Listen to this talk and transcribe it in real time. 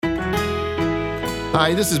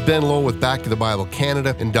Hi, this is Ben Lowell with Back to the Bible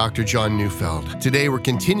Canada and Dr. John Neufeld. Today we're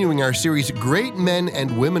continuing our series, Great Men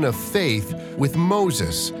and Women of Faith, with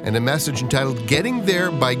Moses, and a message entitled, Getting There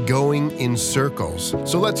by Going in Circles.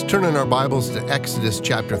 So let's turn in our Bibles to Exodus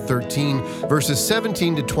chapter 13, verses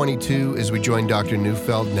 17 to 22 as we join Dr.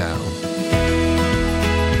 Neufeld now.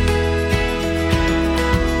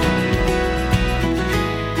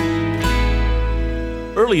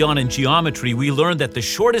 Early on in geometry, we learned that the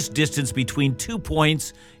shortest distance between 2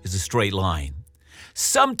 points is a straight line.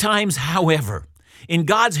 Sometimes, however, in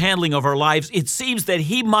God's handling of our lives, it seems that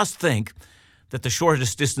He must think that the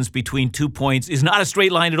shortest distance between 2 points is not a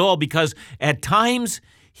straight line at all, because at times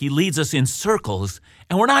He leads us in circles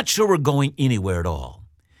and we're not sure we're going anywhere at all.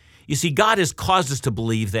 You see, God has caused us to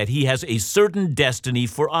believe that He has a certain destiny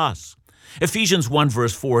for us. Ephesians 1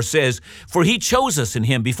 verse 4 says, "For He chose us in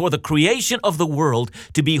Him before the creation of the world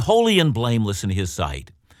to be holy and blameless in His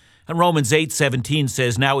sight." And Romans 8:17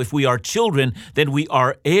 says, "Now if we are children, then we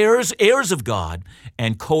are heirs, heirs of God,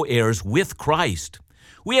 and co-heirs with Christ."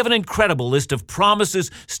 We have an incredible list of promises,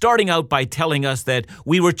 starting out by telling us that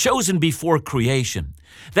we were chosen before creation,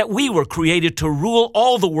 that we were created to rule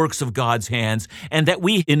all the works of God's hands, and that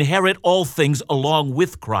we inherit all things along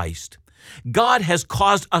with Christ. God has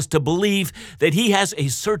caused us to believe that He has a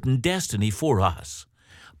certain destiny for us.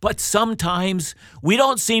 But sometimes we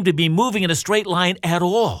don't seem to be moving in a straight line at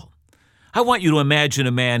all. I want you to imagine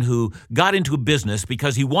a man who got into business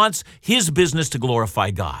because he wants his business to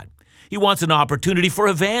glorify God. He wants an opportunity for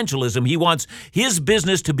evangelism. He wants his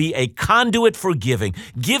business to be a conduit for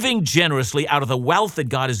giving generously out of the wealth that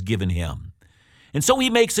God has given him. And so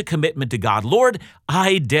he makes a commitment to God. Lord,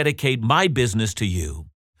 I dedicate my business to you.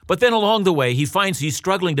 But then along the way, he finds he's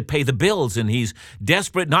struggling to pay the bills, and he's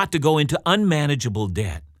desperate not to go into unmanageable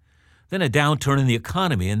debt. Then a downturn in the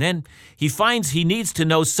economy, and then he finds he needs to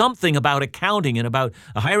know something about accounting and about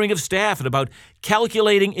the hiring of staff and about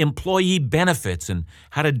calculating employee benefits and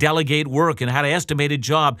how to delegate work and how to estimate a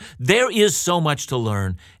job. There is so much to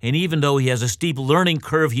learn, and even though he has a steep learning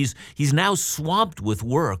curve, he's now swamped with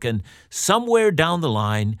work, and somewhere down the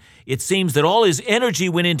line, it seems that all his energy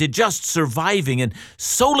went into just surviving, and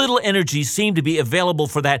so little energy seemed to be available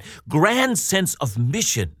for that grand sense of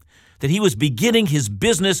mission, that he was beginning his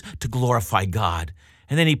business to glorify God.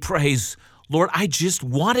 And then he prays, Lord, I just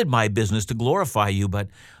wanted my business to glorify you, but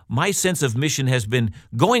my sense of mission has been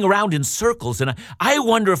going around in circles, and I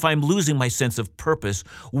wonder if I'm losing my sense of purpose.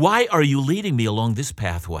 Why are you leading me along this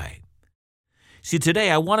pathway? See, today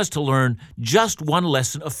I want us to learn just one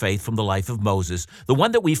lesson of faith from the life of Moses, the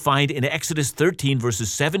one that we find in Exodus 13,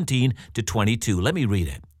 verses 17 to 22. Let me read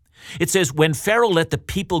it. It says, "When Pharaoh let the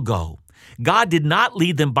people go, God did not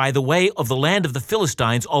lead them by the way of the land of the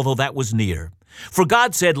Philistines, although that was near. For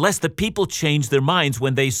God said, lest the people change their minds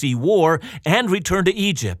when they see war and return to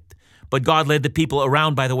Egypt. But God led the people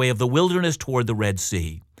around by the way of the wilderness toward the Red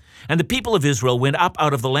Sea. And the people of Israel went up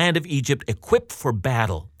out of the land of Egypt equipped for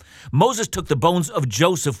battle. Moses took the bones of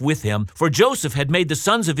Joseph with him, for Joseph had made the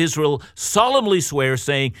sons of Israel solemnly swear,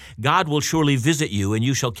 saying, God will surely visit you, and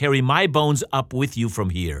you shall carry my bones up with you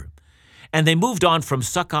from here. And they moved on from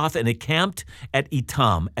Succoth and encamped at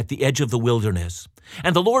Etam at the edge of the wilderness.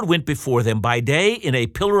 And the Lord went before them by day in a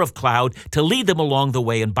pillar of cloud to lead them along the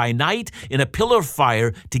way, and by night in a pillar of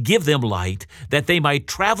fire to give them light, that they might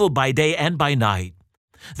travel by day and by night.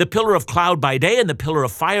 The pillar of cloud by day and the pillar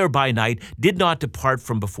of fire by night did not depart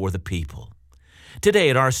from before the people." Today,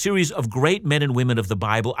 in our series of great men and women of the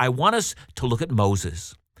Bible, I want us to look at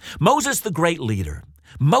Moses. Moses, the great leader.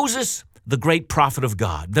 Moses, the great prophet of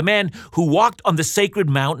God, the man who walked on the sacred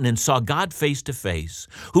mountain and saw God face to face,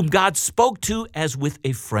 whom God spoke to as with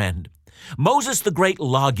a friend. Moses, the great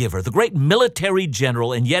lawgiver, the great military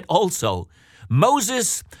general, and yet also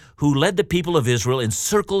Moses, who led the people of Israel in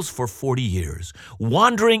circles for 40 years,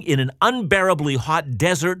 wandering in an unbearably hot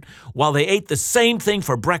desert while they ate the same thing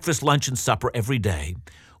for breakfast, lunch, and supper every day,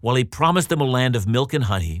 while he promised them a land of milk and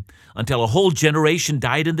honey, until a whole generation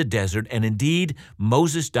died in the desert, and indeed,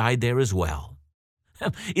 Moses died there as well.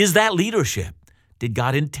 Is that leadership? Did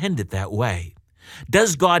God intend it that way?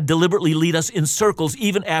 Does God deliberately lead us in circles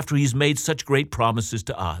even after He's made such great promises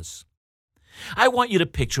to us? I want you to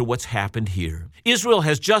picture what's happened here. Israel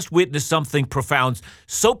has just witnessed something profound,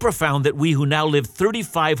 so profound that we who now live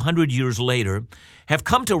 3,500 years later have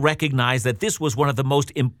come to recognize that this was one of the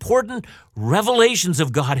most important revelations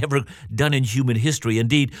of God ever done in human history.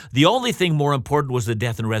 Indeed, the only thing more important was the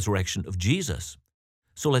death and resurrection of Jesus.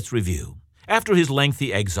 So let's review. After his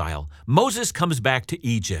lengthy exile, Moses comes back to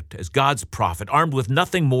Egypt as God's prophet, armed with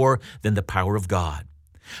nothing more than the power of God.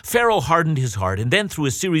 Pharaoh hardened his heart, and then through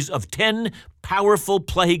a series of 10 powerful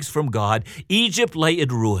plagues from God, Egypt lay in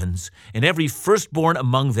ruins, and every firstborn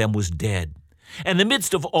among them was dead. And in the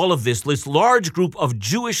midst of all of this large group of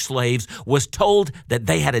Jewish slaves was told that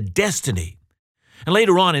they had a destiny. And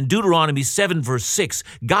later on in Deuteronomy 7 verse 6,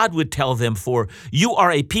 God would tell them, "For you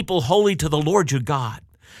are a people holy to the Lord your God.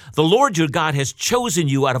 The Lord your God has chosen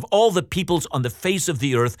you out of all the peoples on the face of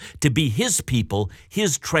the earth to be his people,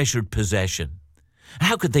 his treasured possession."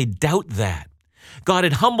 How could they doubt that? God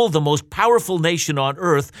had humbled the most powerful nation on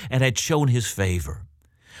earth and had shown his favor.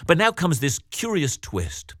 But now comes this curious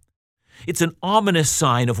twist. It's an ominous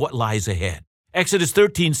sign of what lies ahead. Exodus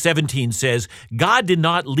 13:17 says, God did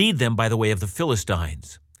not lead them by the way of the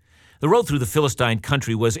Philistines. The road through the Philistine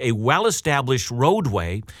country was a well-established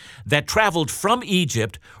roadway that traveled from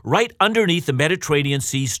Egypt right underneath the Mediterranean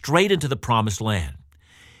Sea straight into the Promised Land.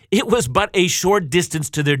 It was but a short distance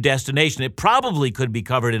to their destination. It probably could be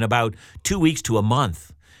covered in about 2 weeks to a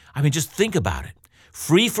month. I mean, just think about it.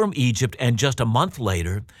 Free from Egypt, and just a month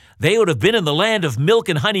later, they would have been in the land of milk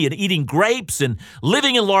and honey and eating grapes and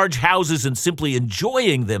living in large houses and simply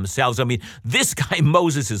enjoying themselves. I mean, this guy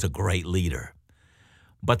Moses is a great leader.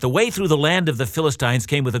 But the way through the land of the Philistines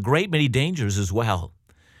came with a great many dangers as well.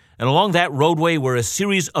 And along that roadway were a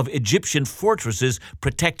series of Egyptian fortresses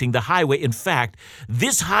protecting the highway. In fact,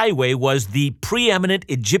 this highway was the preeminent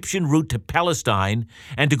Egyptian route to Palestine,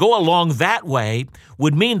 and to go along that way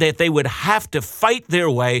would mean that they would have to fight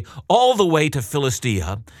their way all the way to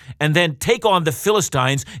Philistia and then take on the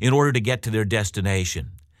Philistines in order to get to their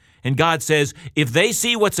destination. And God says, if they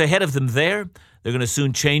see what's ahead of them there, they're going to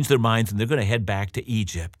soon change their minds and they're going to head back to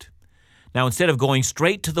Egypt. Now, instead of going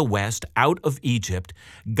straight to the west, out of Egypt,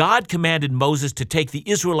 God commanded Moses to take the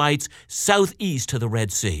Israelites southeast to the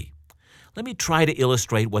Red Sea. Let me try to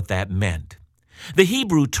illustrate what that meant. The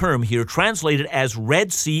Hebrew term here translated as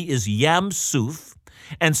Red Sea is Yam Suf,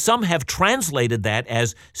 and some have translated that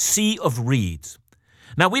as Sea of Reeds.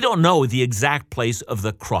 Now, we don't know the exact place of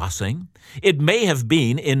the crossing. It may have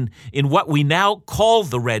been in what we now call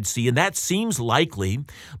the Red Sea, and that seems likely.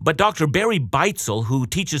 But Dr. Barry Beitzel, who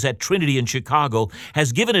teaches at Trinity in Chicago,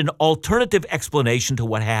 has given an alternative explanation to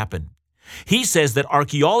what happened. He says that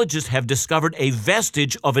archaeologists have discovered a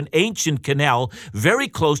vestige of an ancient canal very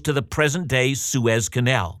close to the present-day Suez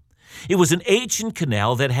Canal. It was an ancient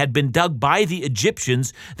canal that had been dug by the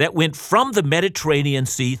Egyptians that went from the Mediterranean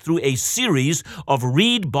Sea through a series of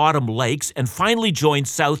reed-bottom lakes and finally joined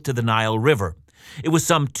south to the Nile River. It was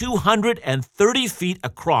some 230 feet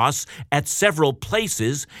across at several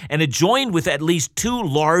places, and it joined with at least 2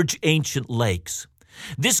 large ancient lakes.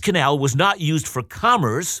 This canal was not used for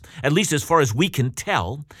commerce, at least as far as we can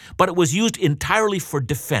tell, but it was used entirely for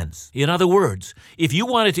defense. In other words, if you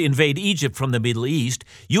wanted to invade Egypt from the Middle East,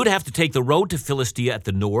 you'd have to take the road to Philistia at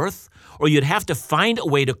the north, or you'd have to find a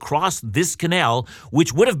way to cross this canal,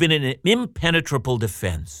 which would have been an impenetrable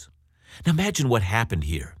defense. Now imagine what happened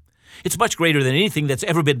here. It's much greater than anything that's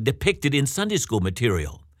ever been depicted in Sunday school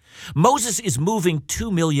material. Moses is moving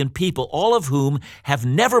 2 million people, all of whom have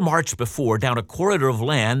never marched before down a corridor of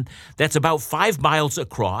land that's about 5 miles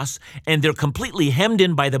across, and they're completely hemmed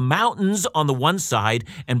in by the mountains on the one side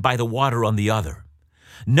and by the water on the other.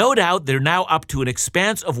 No doubt they're now up to an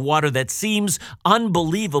expanse of water that seems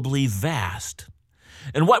unbelievably vast.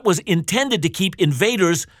 And what was intended to keep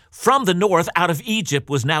invaders from the north out of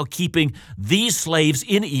Egypt was now keeping these slaves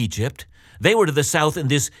in Egypt. They were to the south in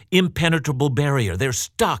this impenetrable barrier. They're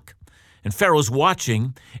stuck. And Pharaoh's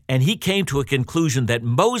watching, and he came to a conclusion that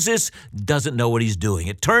Moses doesn't know what he's doing.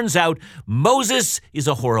 It turns out Moses is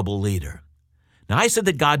a horrible leader. Now, I said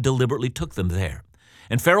that God deliberately took them there.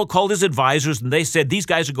 And Pharaoh called his advisors, and they said, these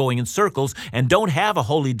guys are going in circles and don't have a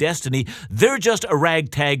holy destiny. They're just a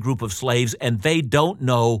ragtag group of slaves, and they don't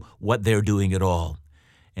know what they're doing at all.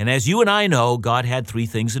 And as you and I know, God had 3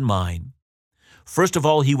 things in mind. First of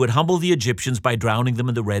all, he would humble the Egyptians by drowning them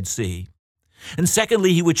in the Red Sea. And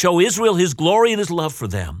secondly, he would show Israel his glory and his love for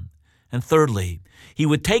them. And thirdly, he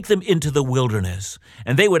would take them into the wilderness,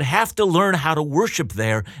 and they would have to learn how to worship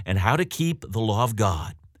there and how to keep the law of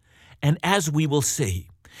God. And as we will see,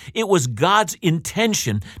 it was God's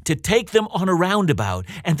intention to take them on a roundabout.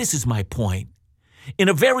 And this is my point. In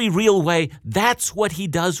a very real way, that's what he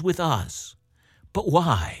does with us. But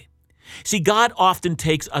why? See, God often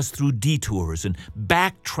takes us through detours and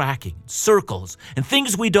backtracking, circles, and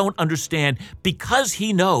things we don't understand because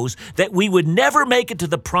he knows that we would never make it to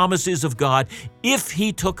the promises of God if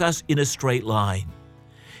he took us in a straight line.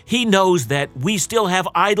 He knows that we still have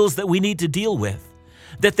idols that we need to deal with,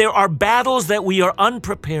 that there are battles that we are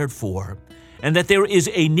unprepared for, and that there is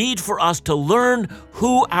a need for us to learn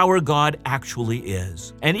who our God actually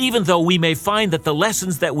is. And even though we may find that the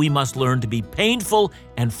lessons that we must learn to be painful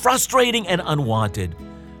and frustrating and unwanted,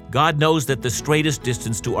 God knows that the straightest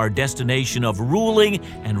distance to our destination of ruling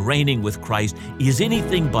and reigning with Christ is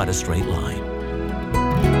anything but a straight line.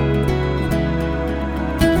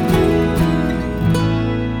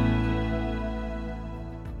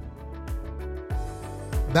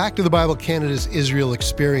 Back to the Bible Canada's Israel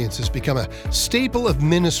Experience has become a staple of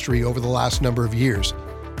ministry over the last number of years.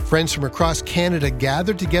 Friends from across Canada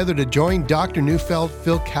gathered together to join Dr. Neufeld,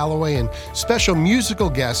 Phil Callaway, and special musical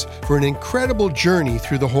guests for an incredible journey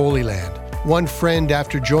through the Holy Land. One friend,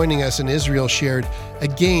 after joining us in Israel, shared,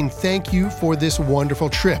 "Again, thank you for this wonderful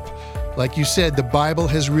trip. Like you said, the Bible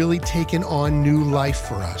has really taken on new life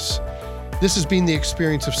for us." This has been the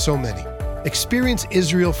experience of so many. Experience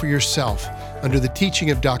Israel for yourself under the teaching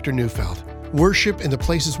of Dr. Neufeld. Worship in the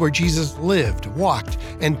places where Jesus lived, walked,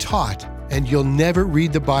 and taught, and you'll never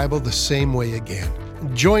read the Bible the same way again.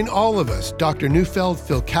 Join all of us, Dr. Neufeld,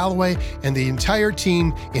 Phil Callaway, and the entire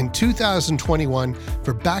team in 2021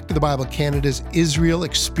 for Back to the Bible Canada's Israel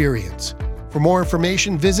Experience. For more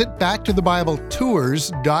information, visit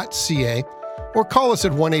backtothebiblettours.ca or call us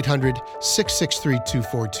at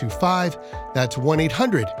 1-800-663-2425. That's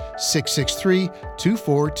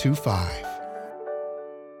 1-800-663-2425.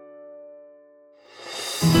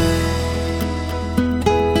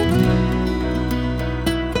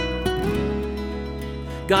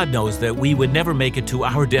 God knows that we would never make it to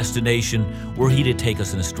our destination were He to take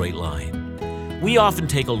us in a straight line. We often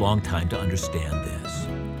take a long time to understand this.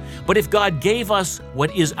 But if God gave us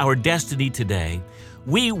what is our destiny today,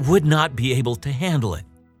 we would not be able to handle it.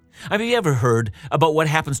 Have you ever heard about what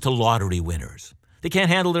happens to lottery winners? They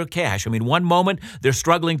can't handle their cash. One moment they're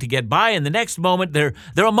struggling to get by, and the next moment they're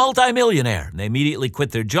a multimillionaire. They immediately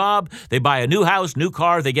quit their job, they buy a new house, new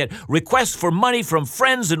car, they get requests for money from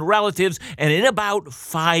friends and relatives, and in about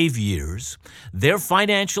 5 years, their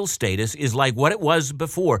financial status is like what it was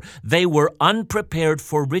before. They were unprepared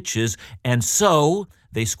for riches, and so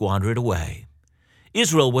they squander it away.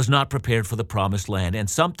 Israel was not prepared for the promised land, and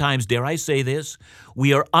sometimes, dare I say this,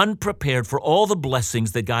 we are unprepared for all the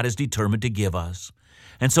blessings that God is determined to give us.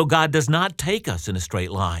 And so God does not take us in a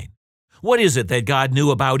straight line. What is it that God knew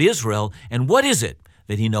about Israel, and what is it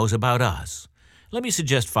that He knows about us? Let me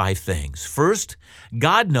suggest 5 things. First,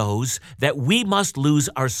 God knows that we must lose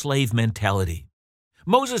our slave mentality.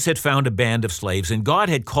 Moses had found a band of slaves, and God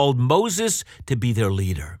had called Moses to be their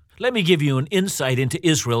leader. Let me give you an insight into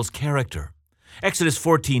Israel's character. Exodus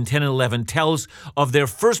 14:10 and 11 tells of their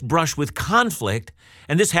first brush with conflict,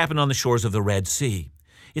 and this happened on the shores of the Red Sea.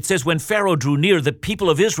 It says, "When Pharaoh drew near, the people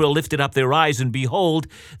of Israel lifted up their eyes, and behold,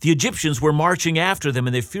 the Egyptians were marching after them,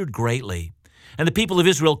 and they feared greatly. And the people of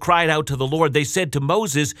Israel cried out to the Lord. They said to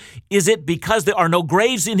Moses, 'Is it because there are no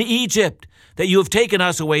graves in Egypt that you have taken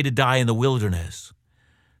us away to die in the wilderness?'"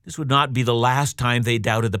 This would not be the last time they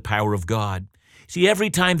doubted the power of God. See, every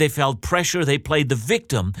time they felt pressure, they played the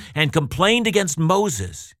victim and complained against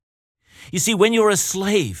Moses. You see, when you're a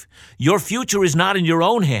slave, your future is not in your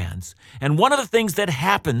own hands. And one of the things that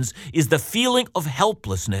happens is the feeling of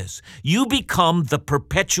helplessness. You become the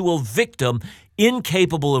perpetual victim,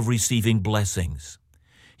 incapable of receiving blessings.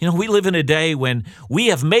 We live in a day when we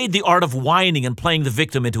have made the art of whining and playing the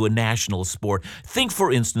victim into a national sport. Think,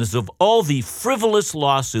 for instance, of all the frivolous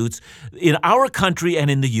lawsuits in our country and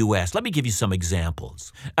in the U.S. Let me give you some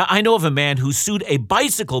examples. I know of a man who sued a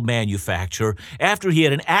bicycle manufacturer after he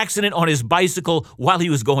had an accident on his bicycle while he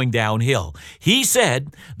was going downhill. He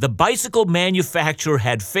said the bicycle manufacturer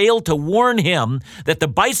had failed to warn him that the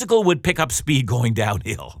bicycle would pick up speed going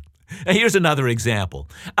downhill. Here's another example.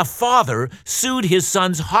 A father sued his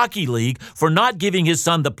son's hockey league for not giving his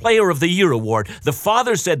son the Player of the Year award. The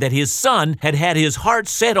father said that his son had had his heart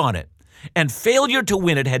set on it, and failure to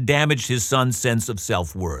win it had damaged his son's sense of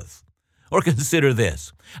self-worth. Or consider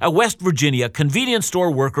this. A West Virginia convenience store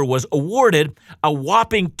worker was awarded a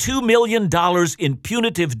whopping $2 million in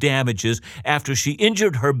punitive damages after she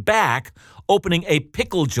injured her back opening a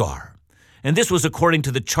pickle jar. And this was according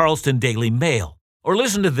to the Charleston Daily Mail. Or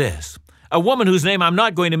listen to this. A woman whose name I'm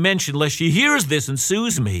not going to mention lest she hears this and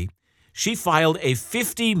sues me, she filed a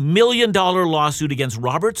 $50 million lawsuit against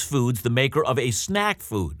Roberts Foods, the maker of a snack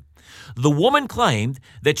food. The woman claimed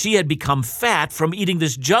that she had become fat from eating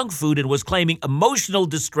this junk food and was claiming emotional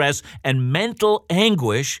distress and mental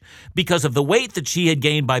anguish because of the weight that she had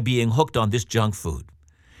gained by being hooked on this junk food.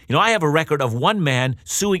 I have a record of one man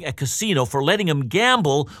suing a casino for letting him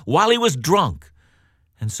gamble while he was drunk.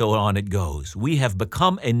 And so on it goes. We have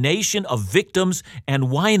become a nation of victims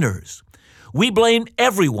and whiners. We blame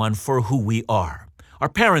everyone for who we are. Our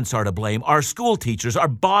parents are to blame, our school teachers, our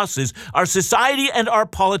bosses, our society, and our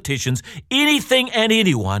politicians, anything and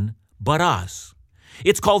anyone but us.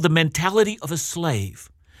 It's called the mentality of a slave.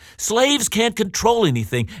 Slaves can't control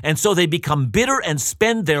anything, and so they become bitter and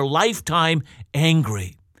spend their lifetime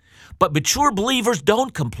angry. But mature believers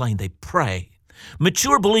don't complain, they pray.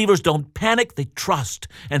 Mature believers don't panic, they trust,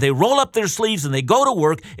 and they roll up their sleeves and they go to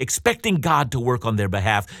work expecting God to work on their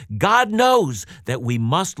behalf. God knows that we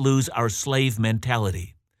must lose our slave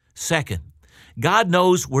mentality. Second, God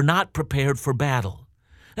knows we're not prepared for battle.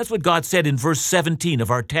 That's what God said in verse 17 of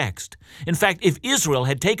our text. In fact, if Israel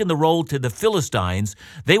had taken the roll to the Philistines,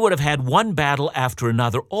 they would have had one battle after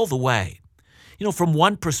another all the way. From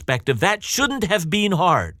one perspective, that shouldn't have been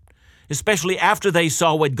hard, especially after they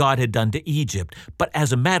saw what God had done to Egypt. But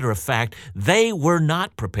as a matter of fact, they were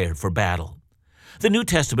not prepared for battle. The New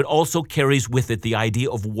Testament also carries with it the idea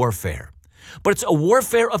of warfare, but it's a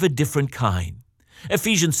warfare of a different kind.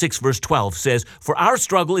 Ephesians 6 verse 12 says, "For our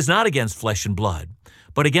struggle is not against flesh and blood,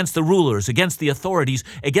 but against the rulers, against the authorities,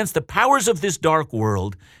 against the powers of this dark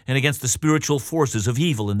world, and against the spiritual forces of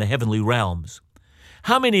evil in the heavenly realms."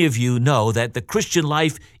 How many of you know that the Christian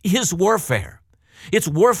life is warfare? It's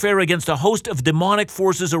warfare against a host of demonic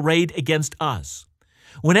forces arrayed against us.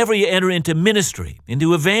 Whenever you enter into ministry,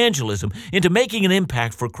 into evangelism, into making an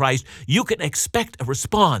impact for Christ, you can expect a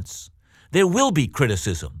response. There will be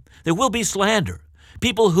criticism. There will be slander.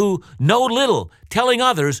 People who know little telling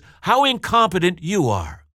others how incompetent you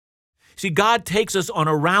are. See, God takes us on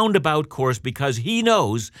a roundabout course because He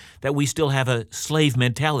knows that we still have a slave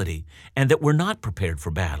mentality and that we're not prepared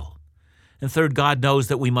for battle. And third, God knows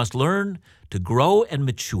that we must learn to grow and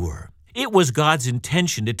mature. It was God's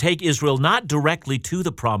intention to take Israel not directly to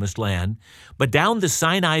the Promised Land, but down the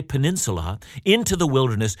Sinai Peninsula into the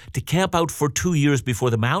wilderness to camp out for 2 years before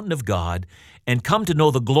the mountain of God and come to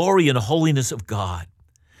know the glory and holiness of God.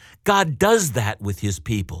 God does that with His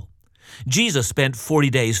people. Jesus spent 40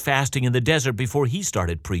 days fasting in the desert before He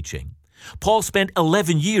started preaching. Paul spent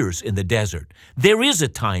 11 years in the desert. There is a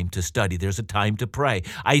time to study. There's a time to pray.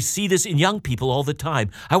 I see this in young people all the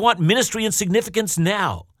time. I want ministry and significance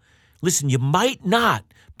now. Listen, you might not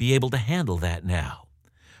be able to handle that now.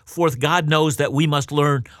 Fourth, God knows that we must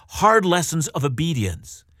learn hard lessons of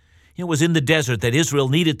obedience. It was in the desert that Israel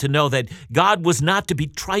needed to know that God was not to be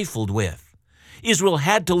trifled with. Israel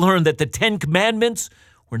had to learn that the 10 Commandments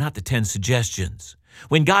were not the 10 suggestions.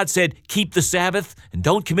 When God said, keep the Sabbath and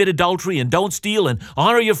don't commit adultery and don't steal and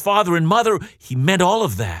honor your father and mother, He meant all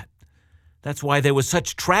of that. That's why there was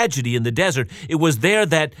such tragedy in the desert. It was there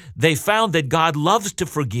that they found that God loves to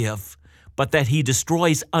forgive, but that He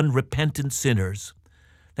destroys unrepentant sinners.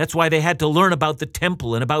 That's why they had to learn about the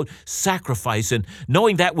temple and about sacrifice and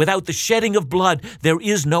knowing that without the shedding of blood, there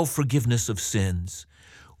is no forgiveness of sins.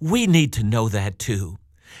 We need to know that too.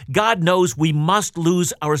 God knows we must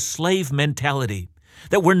lose our slave mentality,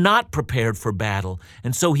 that we're not prepared for battle,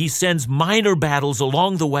 and so He sends minor battles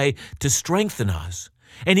along the way to strengthen us.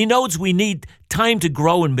 And He knows we need time to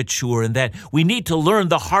grow and mature and that we need to learn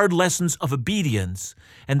the hard lessons of obedience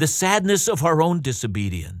and the sadness of our own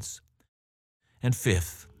disobedience. And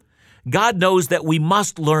fifth, God knows that we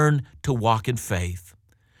must learn to walk in faith.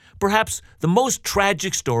 Perhaps the most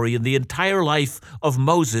tragic story in the entire life of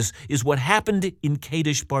Moses is what happened in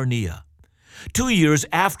Kadesh Barnea. 2 years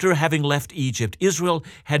after having left Egypt, Israel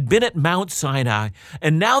had been at Mount Sinai,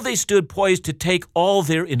 and now they stood poised to take all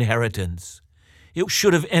their inheritance. It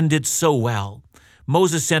should have ended so well.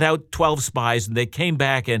 Moses sent out 12 spies, and they came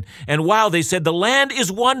back, and wow, they said, the land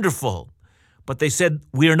is wonderful. But they said,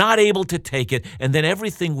 we are not able to take it, and then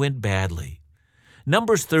everything went badly.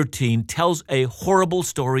 Numbers 13 tells a horrible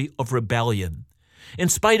story of rebellion. In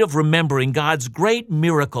spite of remembering God's great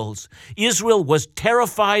miracles, Israel was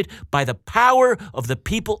terrified by the power of the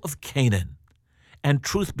people of Canaan. And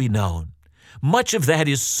truth be known, much of that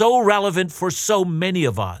is so relevant for so many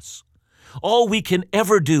of us. All we can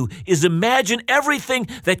ever do is imagine everything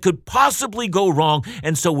that could possibly go wrong,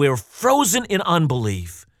 and so we're frozen in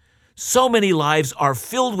unbelief. So many lives are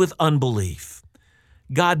filled with unbelief.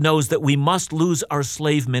 God knows that we must lose our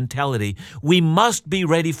slave mentality. We must be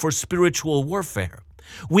ready for spiritual warfare.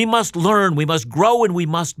 We must learn, we must grow, and we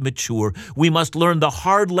must mature. We must learn the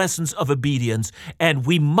hard lessons of obedience, and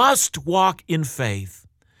we must walk in faith.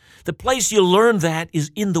 The place you learn that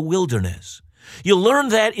is in the wilderness. You learn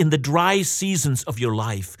that in the dry seasons of your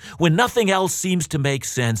life, when nothing else seems to make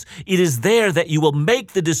sense. It is there that you will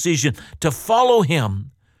make the decision to follow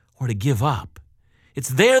Him or to give up. It's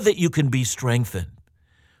there that you can be strengthened.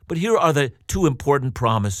 But here are the 2 important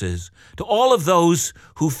promises to all of those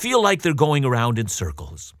who feel like they're going around in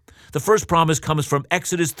circles. The first promise comes from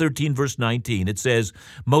Exodus 13, verse 19. It says,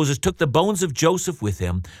 Moses took the bones of Joseph with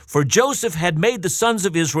him, for Joseph had made the sons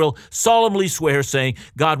of Israel solemnly swear, saying,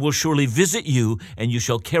 God will surely visit you, and you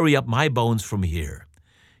shall carry up my bones from here.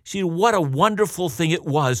 See, what a wonderful thing it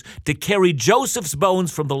was to carry Joseph's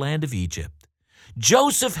bones from the land of Egypt.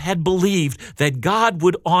 Joseph had believed that God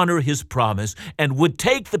would honor his promise and would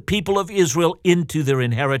take the people of Israel into their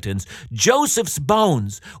inheritance. Joseph's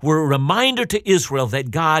bones were a reminder to Israel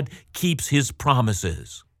that God keeps his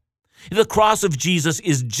promises. The cross of Jesus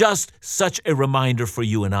is just such a reminder for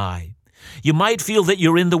you and I. You might feel that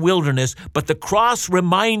you're in the wilderness, but the cross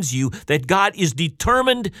reminds you that God is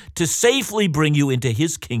determined to safely bring you into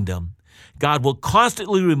his kingdom. God will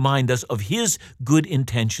constantly remind us of his good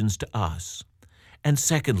intentions to us. And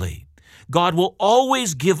secondly, God will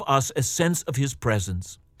always give us a sense of his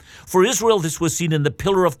presence. For Israel, this was seen in the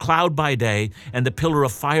pillar of cloud by day and the pillar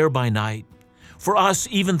of fire by night. For us,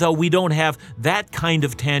 even though we don't have that kind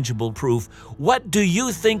of tangible proof, what do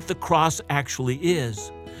you think the cross actually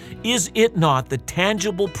is? Is it not the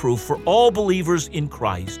tangible proof for all believers in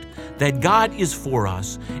Christ that God is for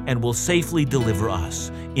us and will safely deliver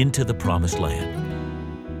us into the promised land?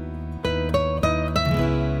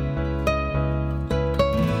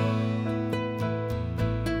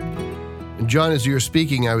 John, as you were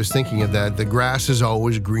speaking, I was thinking of that. The grass is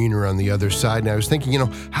always greener on the other side. And I was thinking,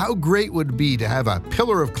 how great would it be to have a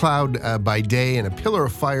pillar of cloud by day and a pillar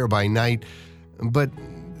of fire by night. But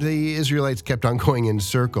the Israelites kept on going in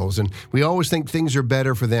circles, and we always think things are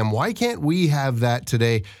better for them. Why can't we have that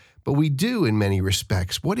today? But we do in many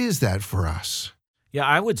respects. What is that for us? Yeah,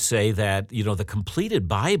 I would say that, the completed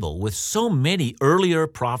Bible with so many earlier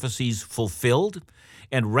prophecies fulfilled,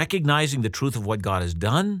 and recognizing the truth of what God has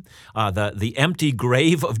done, the empty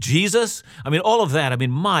grave of Jesus. All of that.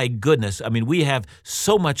 My goodness. We have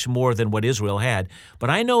so much more than what Israel had. But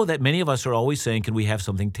I know that many of us are always saying, can we have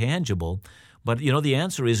something tangible? But, the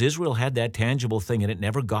answer is Israel had that tangible thing, and it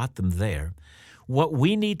never got them there. What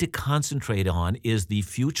we need to concentrate on is the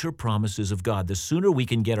future promises of God. The sooner we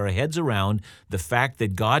can get our heads around the fact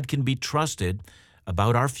that God can be trusted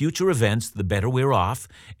about our future events, the better we're off.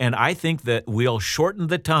 And I think that we'll shorten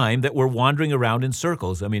the time that we're wandering around in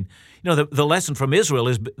circles. The lesson from Israel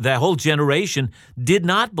is that whole generation did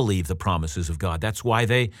not believe the promises of God. That's why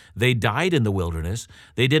they died in the wilderness.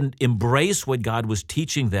 They didn't embrace what God was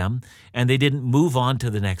teaching them, and they didn't move on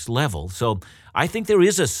to the next level. So I think there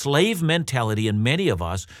is a slave mentality in many of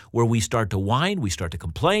us where we start to whine, we start to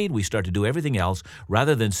complain, we start to do everything else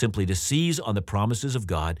rather than simply to seize on the promises of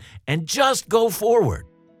God and just go forward.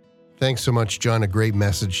 Thanks so much, John. A great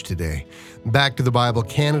message today. Back to the Bible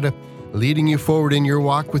Canada, leading you forward in your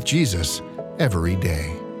walk with Jesus every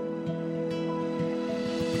day.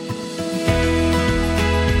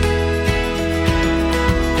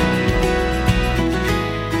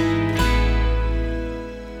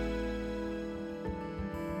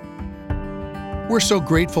 We're so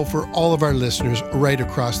grateful for all of our listeners right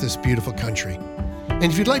across this beautiful country. And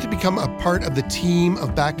if you'd like to become a part of the team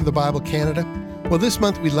of Back to the Bible Canada, well, this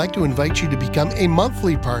month we'd like to invite you to become a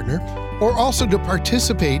monthly partner or also to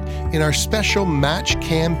participate in our special match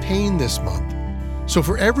campaign this month. So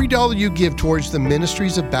for every $1 you give towards the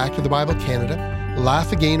ministries of Back to the Bible Canada,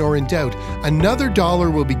 Laugh Again or In Doubt, another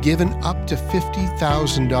 $1 will be given up to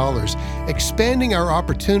 $50,000, expanding our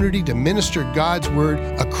opportunity to minister God's Word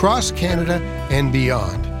across Canada and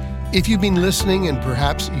beyond. If you've been listening and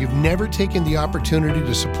perhaps you've never taken the opportunity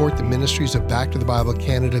to support the ministries of Back to the Bible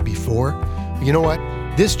Canada before, you know what?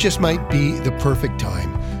 This just might be the perfect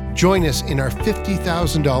time. Join us in our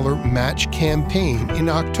 $50,000 match campaign in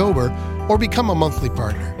October or become a monthly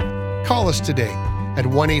partner. Call us today at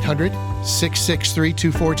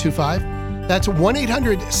 1-800-663-2425. That's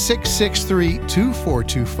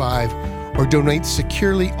 1-800-663-2425, or donate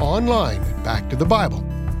securely online at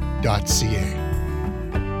backtothebible.ca.